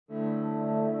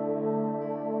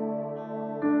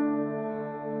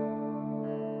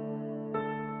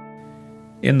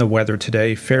In the weather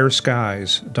today, fair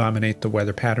skies dominate the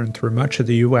weather pattern through much of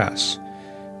the U.S.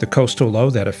 The coastal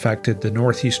low that affected the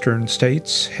northeastern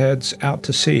states heads out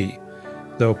to sea,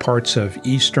 though parts of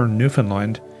eastern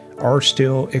Newfoundland are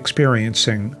still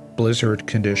experiencing blizzard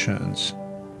conditions.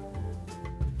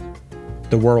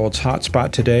 The world's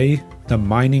hotspot today, the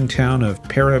mining town of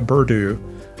Paraburdu,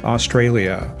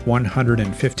 Australia,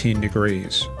 115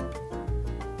 degrees.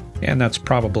 And that's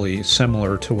probably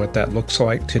similar to what that looks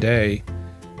like today.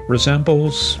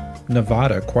 Resembles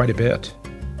Nevada quite a bit.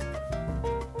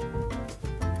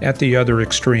 At the other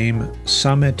extreme,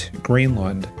 Summit,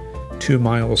 Greenland, 2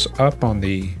 miles up on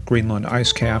the Greenland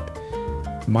ice cap,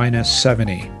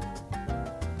 -70.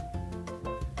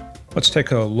 Let's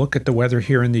take a look at the weather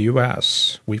here in the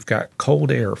U.S. We've got cold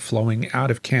air flowing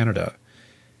out of Canada.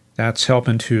 That's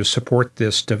helping to support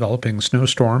this developing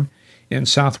snowstorm in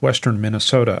southwestern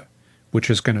Minnesota, which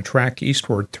is going to track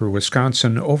eastward through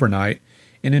Wisconsin overnight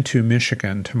and into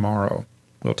Michigan tomorrow.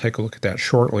 We'll take a look at that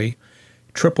shortly.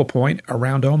 Triple point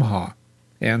around Omaha,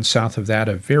 and south of that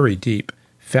a very deep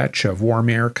fetch of warm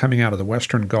air coming out of the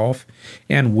western Gulf,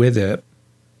 and with it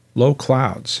low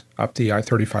clouds up the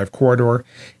I-35 corridor,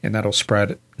 and that'll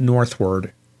spread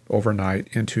northward overnight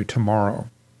into tomorrow.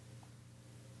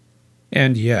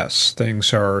 And yes,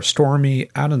 things are stormy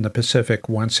out in the Pacific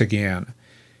once again.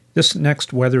 This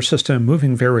next weather system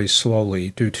moving very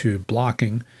slowly due to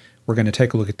blocking. We're going to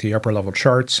take a look at the upper level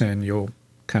charts and you'll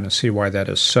kind of see why that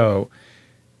is so.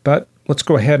 But let's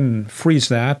go ahead and freeze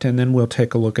that, and then we'll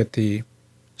take a look at the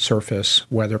surface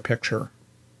weather picture.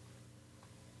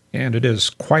 And it is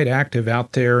quite active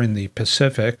out there in the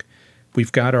Pacific.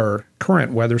 We've got our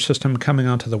current weather system coming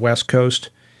onto the west coast,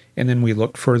 and then we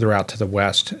look further out to the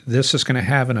west. This is going to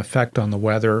have an effect on the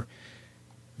weather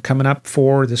coming up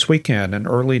for this weekend and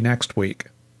early next week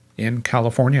in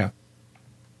California.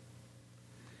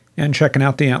 And checking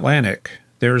out the Atlantic,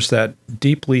 there's that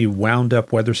deeply wound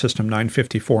up weather system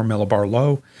 954 millibar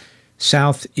low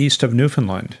southeast of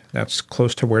Newfoundland. That's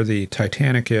close to where the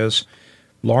Titanic is.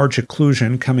 Large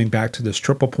occlusion coming back to this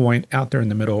triple point out there in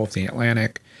the middle of the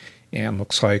Atlantic, and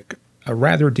looks like a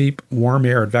rather deep warm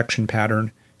air advection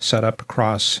pattern set up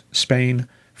across Spain,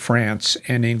 France,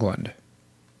 and England.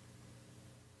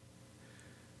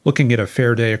 Looking at a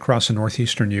fair day across the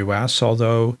northeastern U.S.,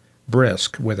 although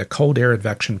brisk with a cold air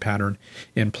advection pattern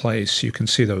in place. You can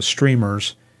see those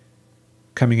streamers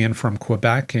coming in from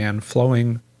Quebec and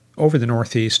flowing over the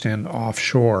northeast and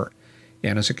offshore.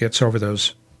 And as it gets over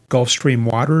those Gulf Stream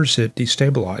waters, it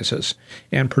destabilizes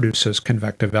and produces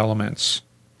convective elements.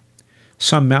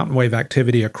 Some mountain wave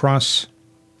activity across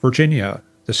Virginia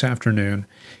this afternoon,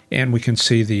 and we can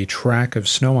see the track of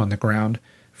snow on the ground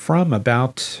from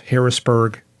about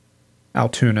Harrisburg,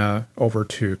 Altoona, over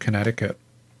to Connecticut.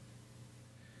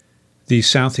 The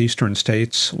southeastern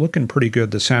states looking pretty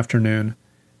good this afternoon.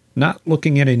 Not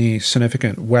looking at any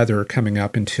significant weather coming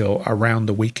up until around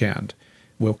the weekend.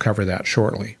 We'll cover that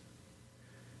shortly.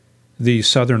 The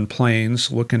southern plains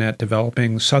looking at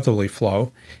developing southerly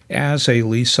flow as a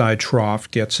lee-side trough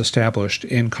gets established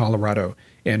in Colorado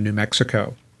and New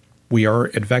Mexico. We are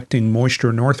advecting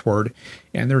moisture northward,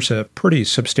 and there's a pretty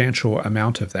substantial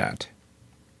amount of that.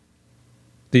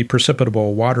 The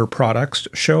precipitable water products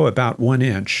show about 1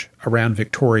 inch around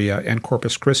Victoria and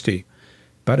Corpus Christi,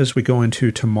 but as we go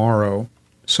into tomorrow,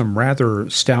 some rather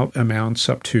stout amounts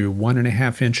up to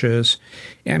 1.5 inches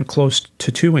and close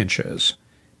to 2 inches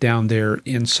down there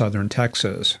in southern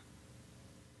Texas.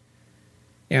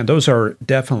 And those are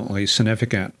definitely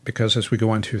significant because as we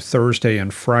go into Thursday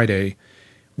and Friday,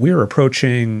 we're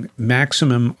approaching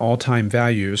maximum all-time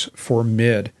values for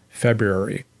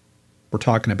mid-February. We're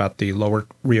talking about the lower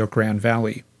Rio Grande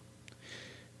Valley.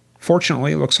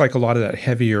 Fortunately, it looks like a lot of that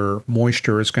heavier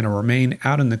moisture is going to remain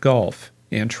out in the Gulf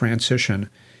and transition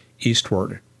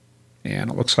eastward. And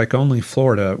it looks like only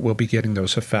Florida will be getting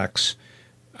those effects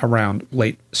around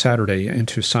late Saturday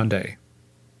into Sunday.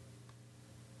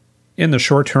 In the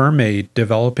short term, a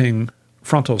developing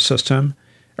frontal system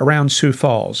around Sioux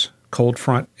Falls, cold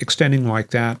front extending like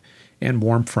that, and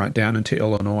warm front down into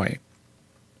Illinois.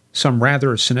 Some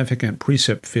rather significant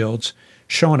precip fields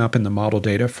showing up in the model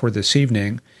data for this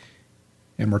evening,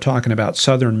 and we're talking about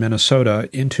southern Minnesota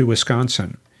into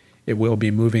Wisconsin. It will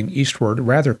be moving eastward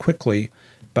rather quickly,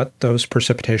 but those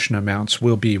precipitation amounts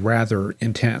will be rather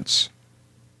intense.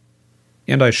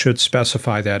 And I should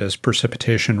specify that as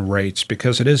precipitation rates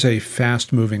because it is a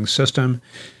fast-moving system.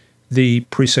 The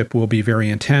precip will be very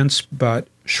intense, but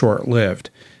short-lived.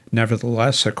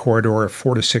 Nevertheless, a corridor of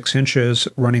 4 to 6 inches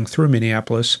running through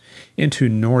Minneapolis into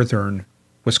northern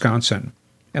Wisconsin.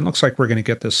 And looks like we're going to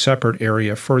get this separate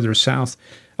area further south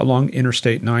along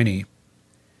Interstate 90.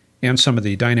 and some of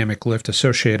the dynamic lift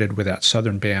associated with that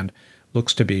southern band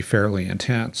looks to be fairly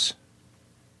intense.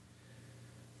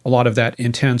 A lot of that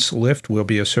intense lift will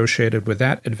be associated with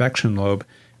that advection lobe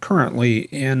currently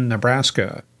in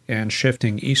Nebraska and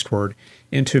shifting eastward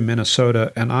into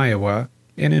Minnesota and Iowa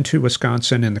and into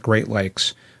Wisconsin and the Great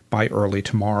Lakes by early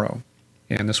tomorrow.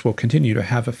 And this will continue to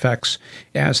have effects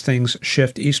as things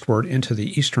shift eastward into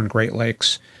the eastern Great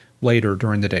Lakes later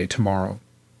during the day tomorrow.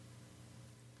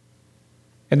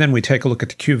 And then we take a look at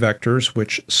the Q vectors,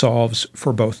 which solves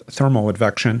for both thermal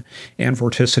advection and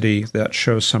vorticity that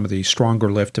shows some of the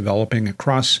stronger lift developing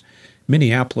across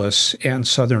Minneapolis and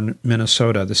southern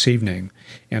Minnesota this evening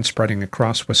and spreading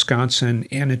across Wisconsin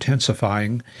and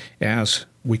intensifying as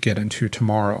we get into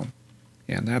tomorrow.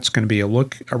 And that's going to be a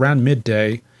look around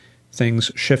midday,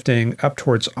 things shifting up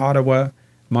towards Ottawa,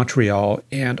 Montreal,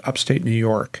 and upstate New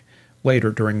York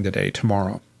later during the day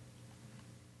tomorrow.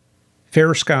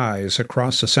 Fair skies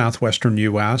across the southwestern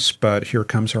U.S., but here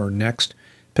comes our next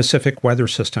Pacific weather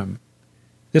system.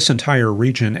 This entire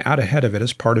region out ahead of it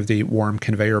is part of the warm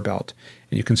conveyor belt,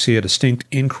 and you can see a distinct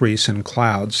increase in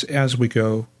clouds as we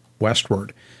go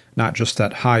westward, not just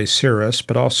that high cirrus,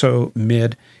 but also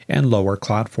mid and lower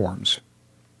cloud forms.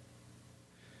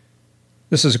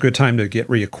 This is a good time to get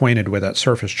reacquainted with that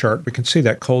surface chart. We can see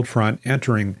that cold front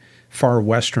entering far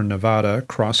western Nevada,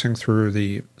 crossing through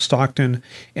the Stockton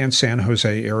and San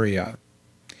Jose area.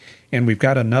 And we've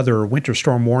got another winter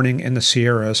storm warning in the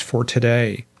Sierras for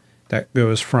today. That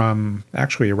goes from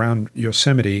actually around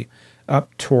Yosemite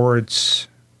up towards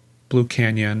Blue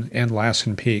Canyon and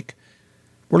Lassen Peak.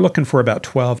 We're looking for about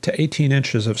 12 to 18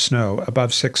 inches of snow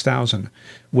above 6,000,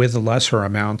 with the lesser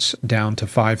amounts down to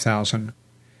 5,000.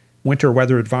 Winter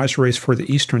weather advisories for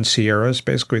the eastern Sierras,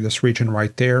 basically this region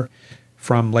right there,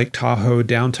 from Lake Tahoe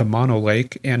down to Mono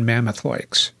Lake and Mammoth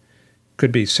Lakes.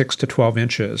 Could be 6 to 12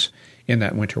 inches in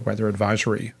that winter weather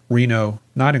advisory. Reno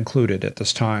not included at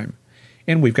this time.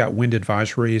 And we've got wind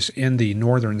advisories in the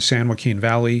northern San Joaquin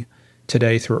Valley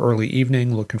today through early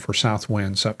evening, looking for south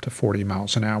winds up to 40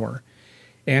 miles an hour.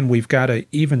 And we've got an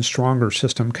even stronger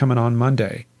system coming on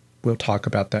Monday. We'll talk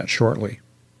about that shortly.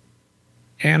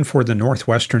 And for the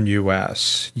northwestern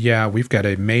U.S., we've got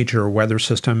a major weather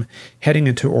system heading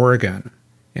into Oregon.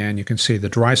 And you can see the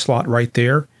dry slot right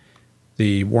there,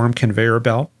 the warm conveyor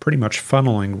belt pretty much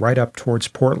funneling right up towards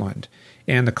Portland,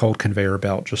 and the cold conveyor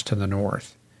belt just to the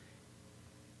north.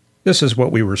 This is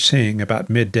what we were seeing about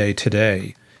midday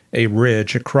today, a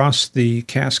ridge across the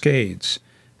Cascades,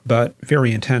 but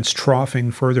very intense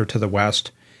troughing further to the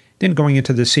west. Then going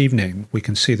into this evening, we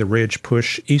can see the ridge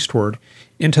push eastward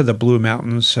into the Blue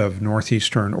Mountains of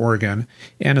northeastern Oregon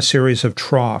and a series of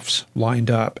troughs lined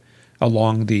up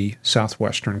along the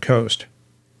southwestern coast.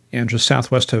 And just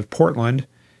southwest of Portland,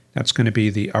 that's going to be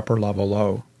the upper level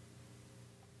low.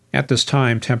 At this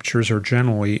time, temperatures are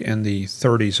generally in the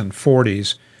 30s and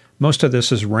 40s. Most of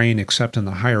this is rain except in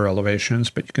the higher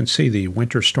elevations, but you can see the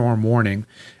winter storm warning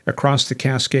across the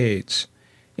Cascades.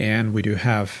 And we do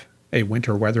have a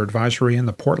winter weather advisory in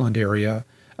the Portland area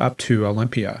up to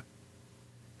Olympia.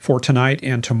 For tonight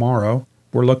and tomorrow,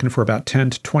 we're looking for about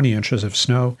 10 to 20 inches of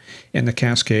snow in the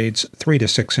Cascades, 3 to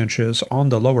 6 inches on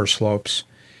the lower slopes,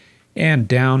 and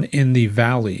down in the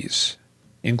valleys,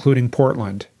 including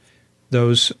Portland.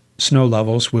 Those snow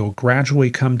levels will gradually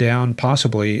come down,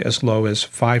 possibly as low as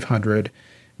 500,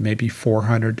 maybe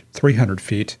 400, 300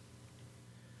 feet.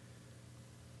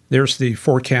 There's the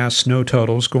forecast snow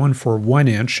totals going for 1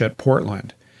 inch at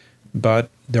Portland. But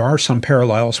there are some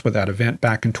parallels with that event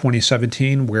back in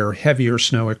 2017 where heavier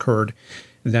snow occurred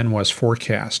than was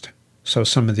forecast. So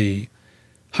some of the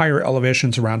higher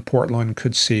elevations around Portland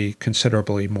could see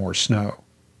considerably more snow.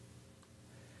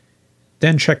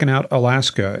 Then checking out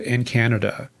Alaska and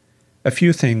Canada. A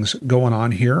few things going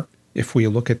on here. If we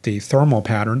look at the thermal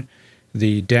pattern,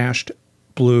 the dashed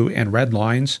blue and red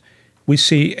lines, we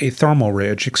see a thermal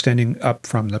ridge extending up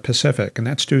from the Pacific, and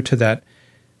that's due to that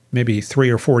maybe 3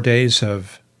 or 4 days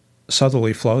of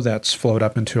southerly flow that's flowed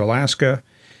up into Alaska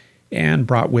and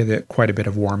brought with it quite a bit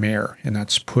of warm air, and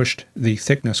that's pushed the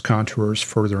thickness contours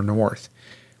further north.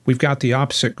 We've got the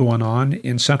opposite going on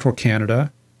in central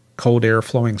Canada, cold air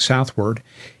flowing southward,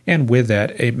 and with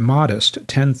that a modest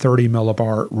 1030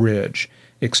 millibar ridge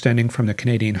extending from the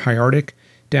Canadian high Arctic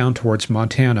down towards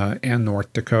Montana and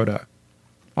North Dakota.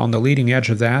 On the leading edge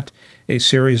of that, a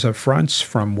series of fronts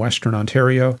from western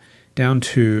Ontario down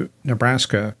to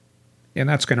Nebraska, and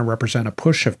that's going to represent a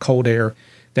push of cold air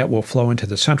that will flow into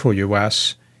the central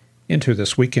U.S. into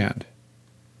this weekend.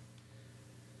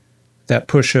 That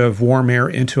push of warm air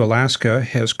into Alaska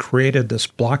has created this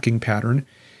blocking pattern,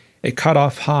 a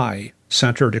cutoff high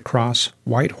centered across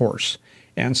Whitehorse,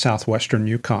 and southwestern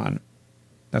Yukon.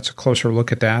 That's a closer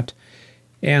look at that.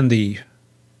 And the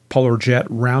polar jet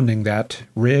rounding that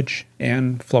ridge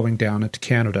and flowing down into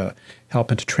Canada,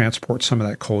 helping to transport some of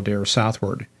that cold air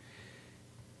southward.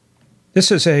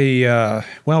 This is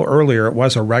earlier it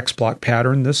was a Rex block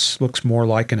pattern. This looks more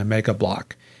like an omega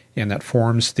block, and that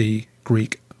forms the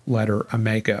Greek letter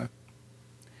omega.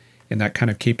 And that kind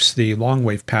of keeps the long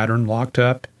wave pattern locked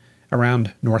up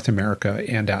around North America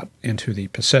and out into the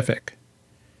Pacific.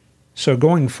 So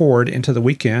going forward into the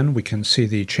weekend, we can see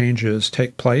the changes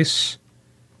take place.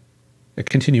 A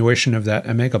continuation of that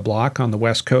omega block on the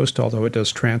west coast, although it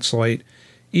does translate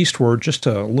eastward just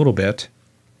a little bit.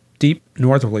 Deep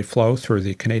northerly flow through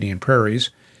the Canadian prairies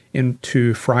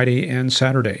into Friday and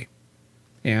Saturday,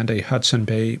 and a Hudson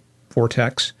Bay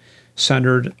vortex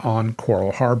centered on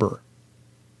Coral Harbor.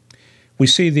 We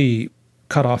see the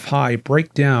cutoff high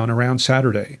break down around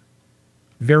Saturday.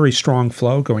 Very strong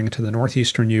flow going into the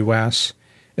northeastern U.S.,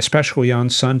 especially on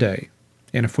Sunday.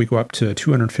 And if we go up to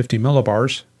 250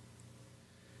 millibars,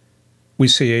 we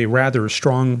see a rather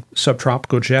strong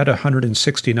subtropical jet,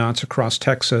 160 knots across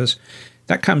Texas.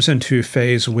 That comes into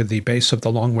phase with the base of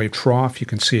the long wave trough. You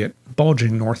can see it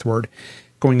bulging northward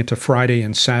going into Friday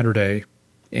and Saturday,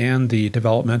 and the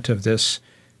development of this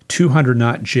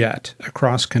 200-knot jet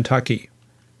across Kentucky.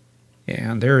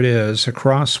 And there it is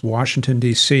across Washington,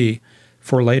 D.C.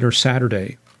 for later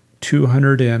Saturday.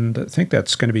 I think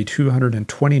that's going to be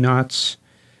 220 knots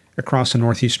across the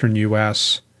northeastern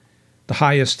U.S. The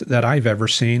highest that I've ever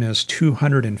seen is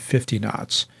 250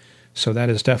 knots. So that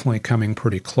is definitely coming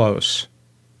pretty close.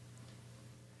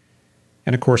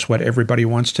 And of course, what everybody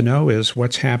wants to know is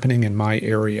what's happening in my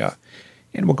area.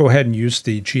 And we'll go ahead and use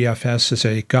the GFS as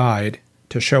a guide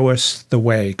to show us the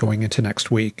way going into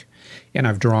next week. And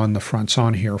I've drawn the fronts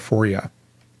on here for you.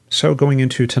 So going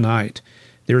into tonight,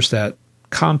 there's that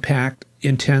compact,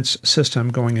 intense system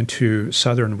going into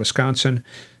southern Wisconsin,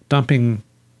 dumping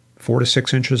 4 to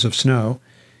 6 inches of snow.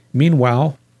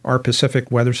 Meanwhile, our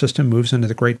Pacific weather system moves into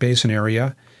the Great Basin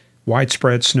area.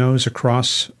 Widespread snows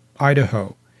across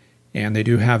Idaho. And they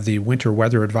do have the winter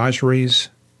weather advisories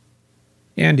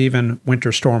and even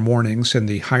winter storm warnings in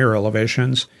the higher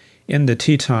elevations in the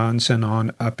Tetons and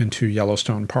on up into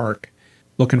Yellowstone Park,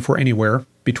 looking for anywhere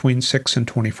between 6 and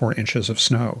 24 inches of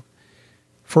snow.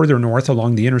 Further north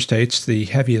along the interstates, the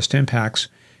heaviest impacts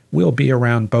will be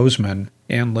around Bozeman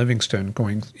and Livingston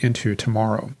going into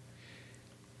tomorrow.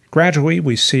 Gradually,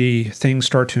 we see things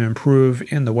start to improve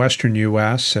in the western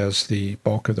U.S. as the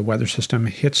bulk of the weather system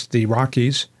hits the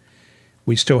Rockies.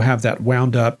 We still have that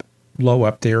wound up low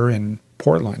up there in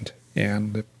Portland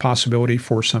and the possibility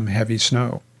for some heavy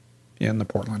snow in the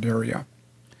Portland area.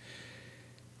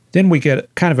 Then we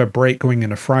get kind of a break going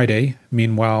into Friday.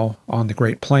 Meanwhile, on the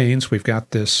Great Plains, we've got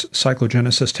this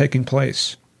cyclogenesis taking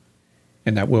place.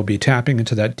 And that will be tapping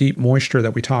into that deep moisture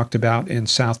that we talked about in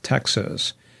South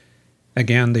Texas.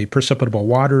 Again, the precipitable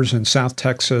waters in South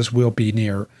Texas will be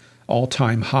near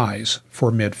all-time highs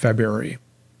for mid-February.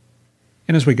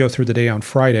 And as we go through the day on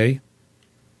Friday,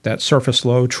 that surface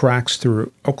low tracks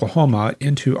through Oklahoma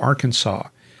into Arkansas.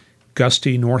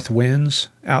 Gusty north winds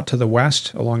out to the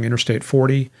west along Interstate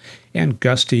 40, and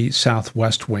gusty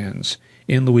southwest winds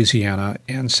in Louisiana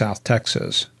and South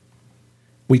Texas.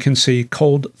 We can see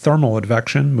cold thermal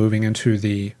advection moving into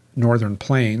the northern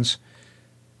plains,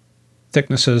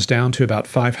 thicknesses down to about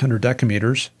 500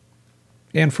 decameters,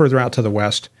 and further out to the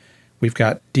west, we've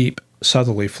got deep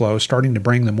southerly flow starting to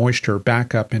bring the moisture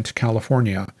back up into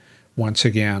California once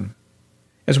again.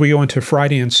 As we go into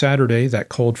Friday and Saturday, that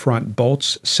cold front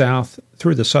bolts south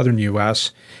through the southern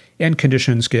U.S., and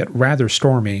conditions get rather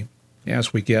stormy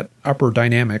as we get upper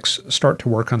dynamics start to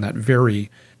work on that very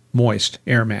moist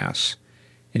air mass.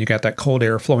 And you got that cold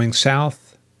air flowing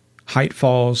south, height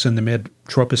falls in the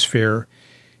mid-troposphere,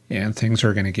 and things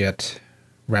are going to get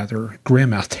rather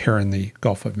grim out there in the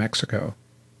Gulf of Mexico.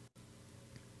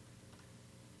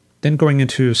 Then going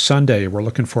into Sunday, we're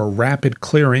looking for rapid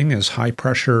clearing as high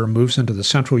pressure moves into the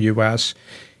central U.S.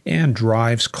 and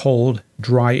drives cold,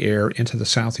 dry air into the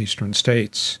southeastern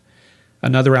states.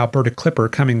 Another Alberta clipper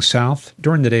coming south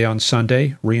during the day on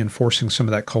Sunday, reinforcing some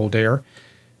of that cold air.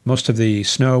 Most of the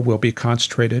snow will be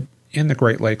concentrated in the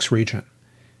Great Lakes region.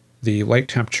 The lake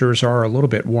temperatures are a little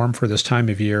bit warm for this time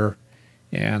of year,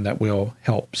 and that will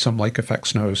help some lake effect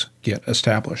snows get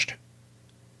established.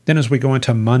 Then as we go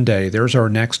into Monday, there's our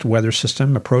next weather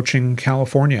system approaching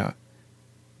California.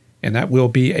 And that will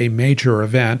be a major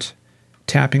event,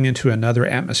 tapping into another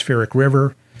atmospheric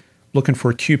river, looking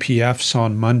for QPFs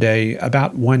on Monday,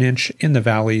 about 1 inch in the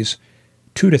valleys,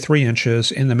 2 to 3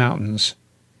 inches in the mountains,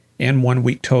 and 1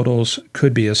 week totals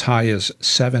could be as high as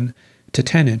 7 to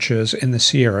 10 inches in the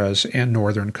Sierras and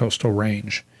northern coastal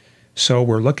range. So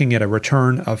we're looking at a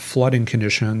return of flooding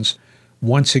conditions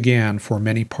once again for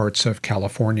many parts of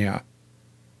California.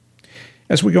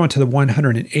 As we go into the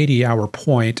 180-hour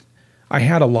point, I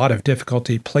had a lot of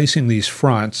difficulty placing these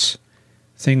fronts.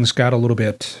 Things got a little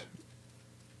bit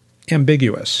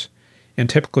ambiguous. And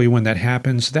typically when that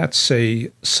happens, that's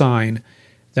a sign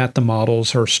that the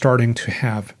models are starting to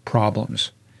have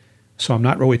problems. So I'm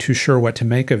not really too sure what to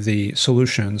make of the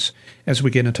solutions as we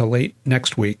get into late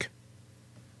next week.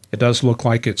 It does look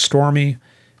like it's stormy.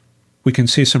 We can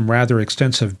see some rather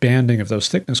extensive banding of those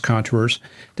thickness contours.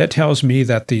 That tells me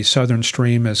that the southern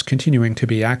stream is continuing to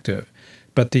be active,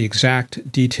 but the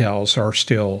exact details are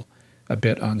still a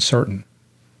bit uncertain.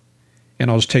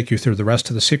 And I'll just take you through the rest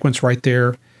of the sequence right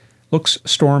there. Looks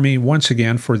stormy once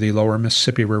again for the lower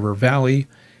Mississippi River Valley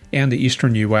and the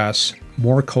eastern U.S.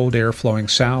 More cold air flowing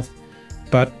south,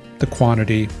 but the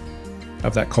quantity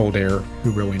of that cold air,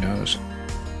 who really knows?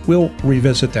 We'll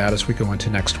revisit that as we go into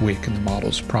next week, and the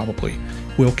models probably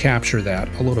will capture that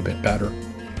a little bit better.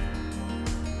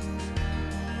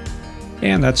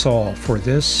 And that's all for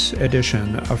this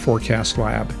edition of Forecast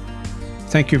Lab.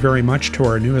 Thank you very much to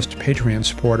our newest Patreon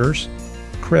supporters,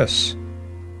 Chris,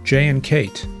 Jay and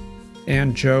Kate,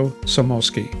 and Joe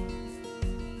Somolsky.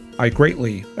 I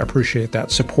greatly appreciate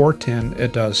that support, and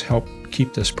it does help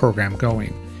keep this program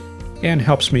going and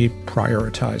helps me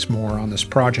prioritize more on this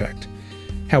project.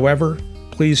 However,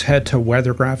 please head to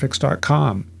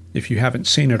weathergraphics.com if you haven't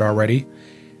seen it already.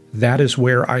 That is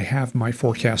where I have my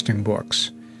forecasting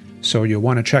books. So you'll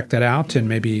want to check that out and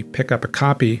maybe pick up a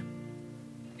copy.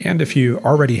 And if you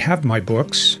already have my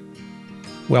books,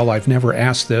 well, I've never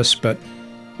asked this, but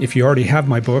if you already have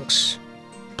my books,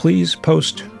 please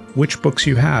post which books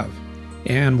you have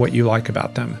and what you like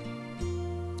about them.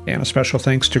 And a special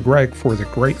thanks to Greg for the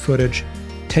great footage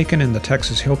taken in the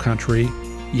Texas Hill Country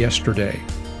yesterday.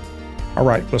 All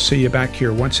right, we'll see you back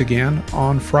here once again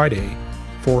on Friday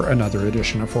for another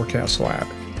edition of Forecast Lab.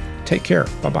 Take care.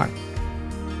 Bye-bye.